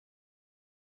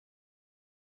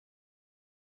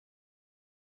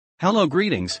Hello,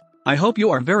 greetings. I hope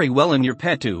you are very well and your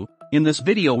pet too. In this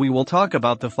video we will talk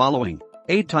about the following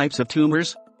 8 types of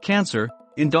tumors, cancer,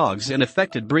 in dogs and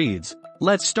affected breeds.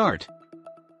 Let's start.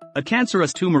 A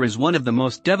cancerous tumor is one of the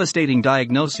most devastating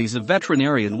diagnoses a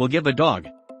veterinarian will give a dog.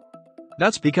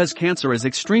 That's because cancer is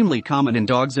extremely common in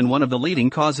dogs and one of the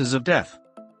leading causes of death.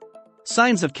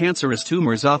 Signs of cancerous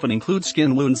tumors often include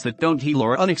skin wounds that don't heal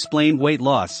or unexplained weight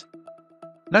loss.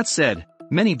 That said,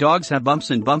 many dogs have bumps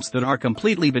that are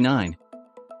completely benign.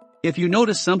 If you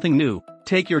notice something new,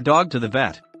 take your dog to the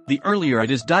vet. The earlier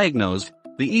it is diagnosed,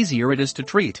 the easier it is to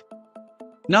treat.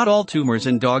 Not all tumors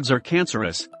in dogs are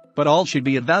cancerous, but all should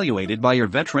be evaluated by your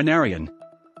veterinarian.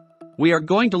 We are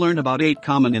going to learn about 8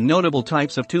 common and notable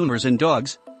types of tumors in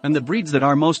dogs, and the breeds that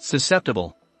are most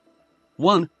susceptible.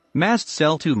 1. Mast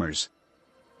cell tumors.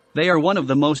 They are one of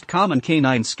the most common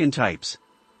canine skin types.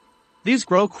 These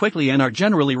grow quickly and are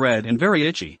generally red and very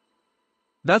itchy.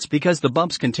 That's because the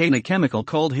bumps contain a chemical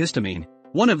called histamine,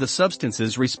 one of the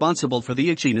substances responsible for the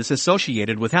itchiness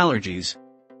associated with allergies.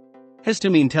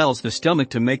 Histamine tells the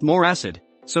stomach to make more acid,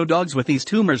 so dogs with these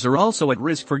tumors are also at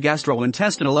risk for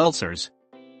gastrointestinal ulcers.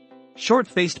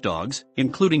 Short-faced dogs,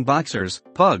 including boxers,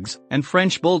 pugs, and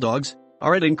French bulldogs,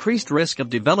 are at increased risk of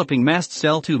developing mast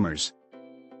cell tumors.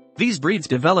 These breeds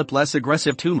develop less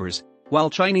aggressive tumors, while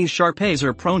Chinese Shar-Peis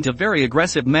are prone to very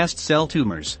aggressive mast cell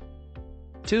tumors.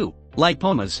 2.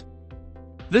 Lipomas.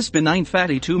 This benign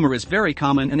fatty tumor is very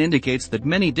common and indicates that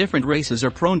many different races are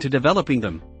prone to developing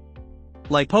them.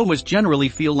 Lipomas generally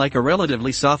feel like a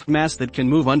relatively soft mass that can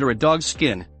move under a dog's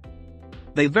skin.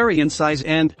 They vary in size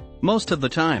and, most of the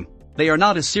time, they are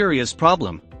not a serious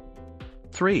problem.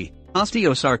 3.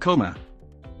 Osteosarcoma.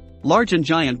 Large and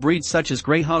giant breeds such as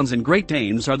Greyhounds and Great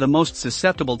Danes are the most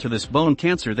susceptible to this bone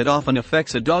cancer that often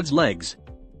affects a dog's legs.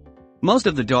 Most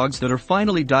of the dogs that are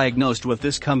finally diagnosed with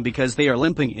this come because they are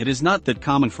limping. It is not that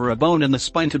common for a bone in the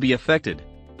spine to be affected.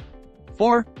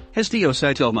 4.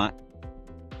 Histiocytoma.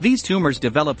 These tumors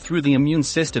develop through the immune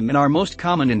system and are most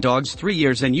common in dogs 3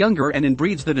 years and younger and in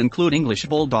breeds that include English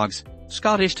Bulldogs,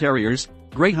 Scottish Terriers,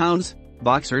 Greyhounds,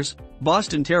 Boxers,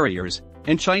 Boston Terriers,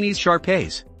 and Chinese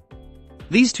Shar-Peis.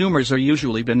 These tumors are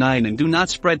usually benign and do not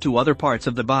spread to other parts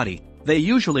of the body. They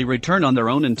usually return on their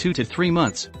own in 2 to 3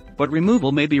 months, but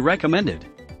removal may be recommended.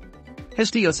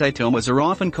 Histiocytomas are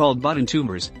often called button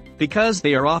tumors, because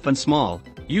they are often small,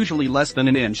 usually less than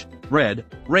an inch, red,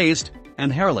 raised,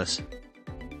 and hairless.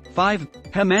 5.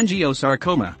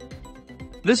 Hemangiosarcoma.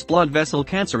 This blood vessel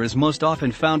cancer is most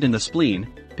often found in the spleen,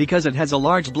 because it has a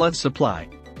large blood supply.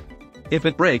 If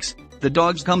it breaks, the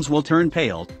dog's gums will turn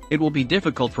pale, it will be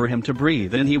difficult for him to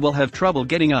breathe and he will have trouble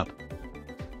getting up.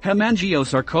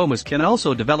 Hemangiosarcomas can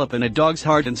also develop in a dog's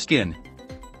heart and skin.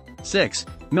 6.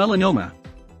 Melanoma.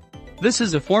 This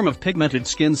is a form of pigmented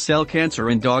skin cell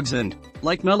cancer in dogs and,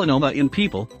 like melanoma in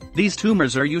people, these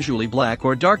tumors are usually black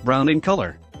or dark brown in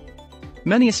color.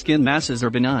 Many skin masses are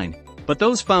benign, but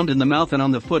those found in the mouth and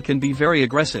on the foot can be very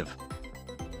aggressive.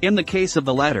 In the case of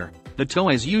the latter, the toe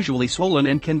is usually swollen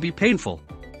and can be painful.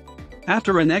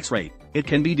 After an X-ray, it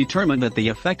can be determined that the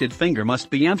affected finger must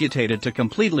be amputated to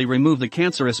completely remove the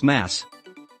cancerous mass.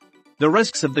 The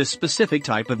risks of this specific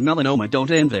type of melanoma don't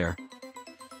end there.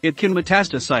 It can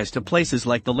metastasize to places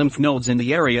like the lymph nodes in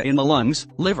the area in the lungs,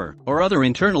 liver, or other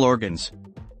internal organs.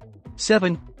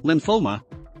 7. Lymphoma.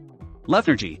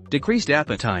 Lethargy, decreased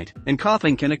appetite, and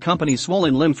coughing can accompany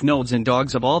swollen lymph nodes in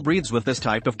dogs of all breeds with this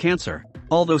type of cancer,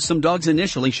 although some dogs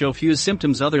initially show few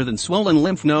symptoms other than swollen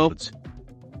lymph nodes.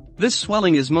 This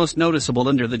swelling is most noticeable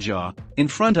under the jaw, in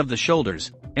front of the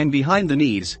shoulders, and behind the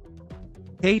knees.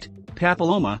 8.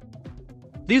 Papilloma.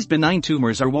 These benign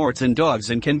tumors are warts in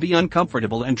dogs and can be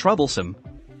uncomfortable and troublesome.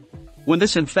 When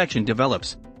this infection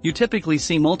develops, you typically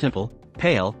see multiple,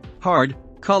 pale, hard,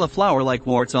 cauliflower-like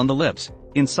warts on the lips,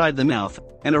 inside the mouth,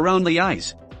 and around the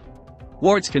eyes.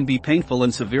 Warts can be painful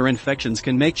and severe infections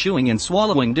can make chewing and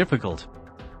swallowing difficult.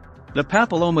 The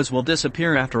papillomas will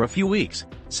disappear after a few weeks,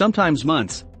 sometimes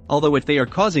months, although if they are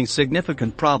causing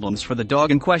significant problems for the dog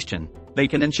in question, they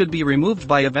can and should be removed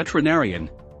by a veterinarian.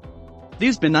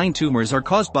 These benign tumors are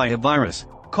caused by a virus,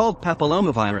 called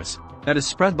papillomavirus, that is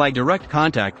spread by direct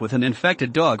contact with an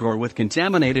infected dog or with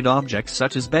contaminated objects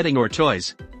such as bedding or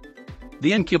toys.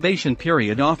 The incubation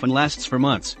period often lasts for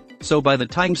months, so by the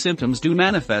time symptoms do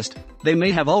manifest, they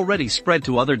may have already spread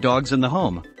to other dogs in the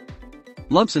home.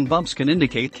 Lumps and bumps can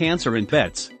indicate cancer in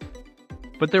pets.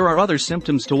 But there are other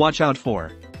symptoms to watch out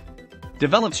for.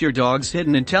 Develops your dog's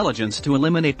hidden intelligence to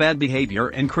eliminate bad behavior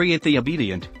and create the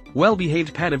obedient,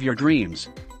 well-behaved pet of your dreams.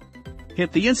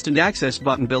 Hit the instant access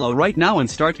button below right now and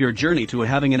start your journey to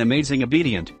having an amazing,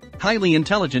 obedient, highly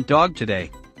intelligent dog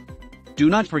today. Do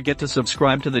not forget to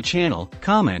subscribe to the channel,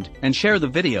 comment, and share the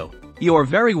video. You are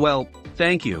very well,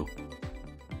 thank you.